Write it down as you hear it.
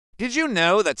Did you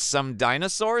know that some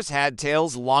dinosaurs had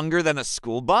tails longer than a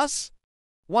school bus?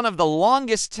 One of the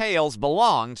longest tails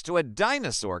belonged to a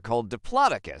dinosaur called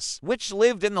Diplodocus, which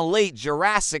lived in the late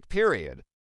Jurassic period.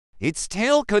 Its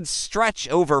tail could stretch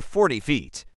over 40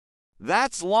 feet.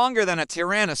 That's longer than a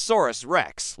Tyrannosaurus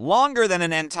Rex, longer than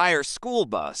an entire school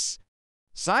bus.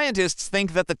 Scientists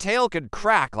think that the tail could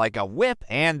crack like a whip,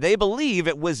 and they believe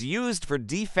it was used for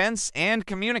defense and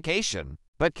communication.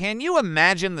 But can you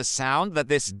imagine the sound that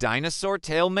this dinosaur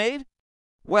tail made?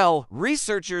 Well,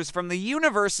 researchers from the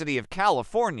University of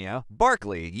California,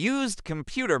 Berkeley, used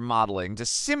computer modeling to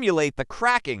simulate the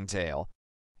cracking tail.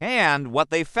 And what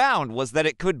they found was that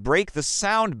it could break the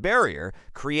sound barrier,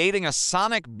 creating a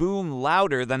sonic boom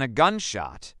louder than a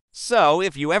gunshot. So,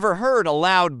 if you ever heard a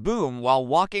loud boom while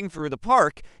walking through the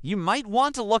park, you might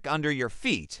want to look under your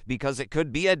feet because it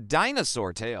could be a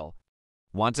dinosaur tail.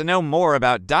 Want to know more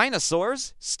about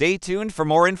dinosaurs? Stay tuned for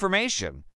more information.